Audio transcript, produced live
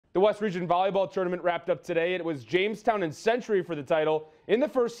The West Region Volleyball Tournament wrapped up today. It was Jamestown and Century for the title. In the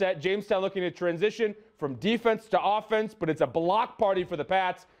first set, Jamestown looking to transition from defense to offense, but it's a block party for the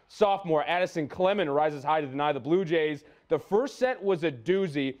Pats. Sophomore Addison Clement rises high to deny the Blue Jays. The first set was a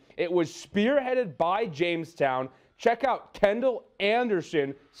doozy. It was spearheaded by Jamestown. Check out Kendall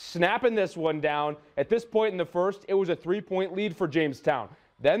Anderson snapping this one down. At this point in the first, it was a 3-point lead for Jamestown.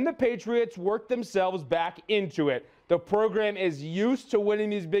 Then the Patriots worked themselves back into it. The program is used to winning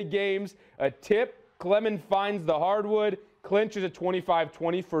these big games. A tip, Clement finds the hardwood, clinches a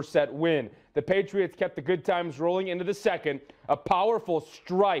 25-20 first set win. The Patriots kept the good times rolling into the second. A powerful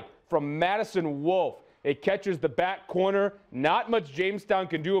strike from Madison Wolf. It catches the back corner. Not much Jamestown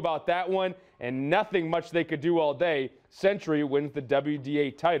can do about that one, and nothing much they could do all day. Century wins the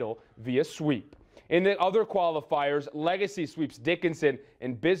WDA title via sweep. In the other qualifiers, Legacy sweeps Dickinson,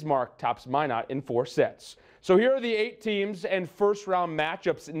 and Bismarck tops Minot in 4 sets. So here are the 8 teams and first-round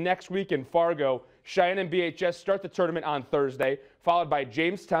matchups next week in Fargo. Cheyenne and BHS start the tournament on Thursday, followed by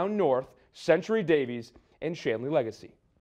Jamestown North, Century Davies, and Shanley Legacy.